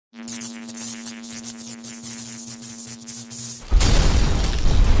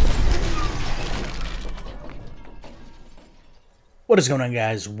What is going on,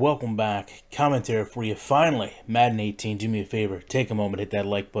 guys? Welcome back. Commentary for you. Finally, Madden 18. Do me a favor. Take a moment, hit that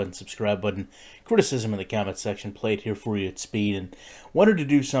like button, subscribe button. Criticism in the comment section. Play it here for you at speed. And wanted to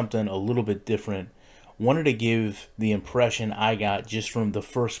do something a little bit different. Wanted to give the impression I got just from the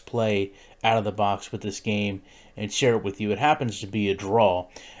first play out of the box with this game and share it with you. It happens to be a draw.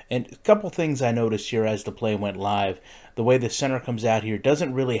 And a couple things I noticed here as the play went live. The way the center comes out here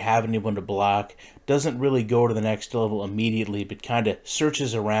doesn't really have anyone to block, doesn't really go to the next level immediately, but kind of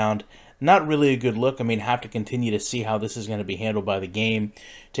searches around. Not really a good look. I mean, have to continue to see how this is going to be handled by the game.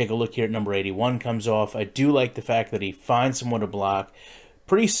 Take a look here at number 81 comes off. I do like the fact that he finds someone to block.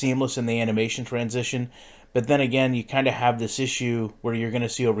 Pretty seamless in the animation transition. But then again, you kind of have this issue where you're going to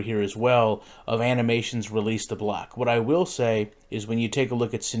see over here as well of animations release the block. What I will say is when you take a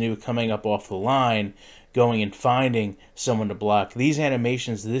look at Sanu coming up off the line, going and finding someone to block, these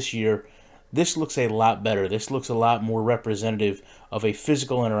animations this year, this looks a lot better. This looks a lot more representative of a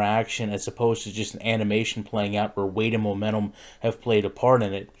physical interaction as opposed to just an animation playing out where weight and momentum have played a part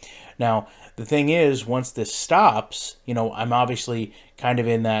in it. Now, the thing is, once this stops, I'm obviously kind of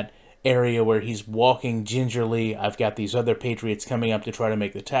in that area where he's walking gingerly. I've got these other Patriots coming up to try to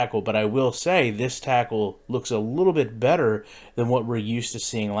make the tackle, but I will say this tackle looks a little bit better than what we're used to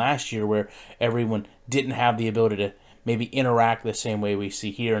seeing last year, where everyone didn't have the ability to maybe interact the same way we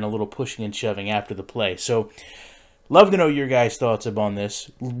see here and a little pushing and shoving after the play. So love to know your guys' thoughts upon this.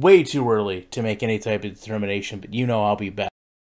 Way too early to make any type of determination, but I'll be back.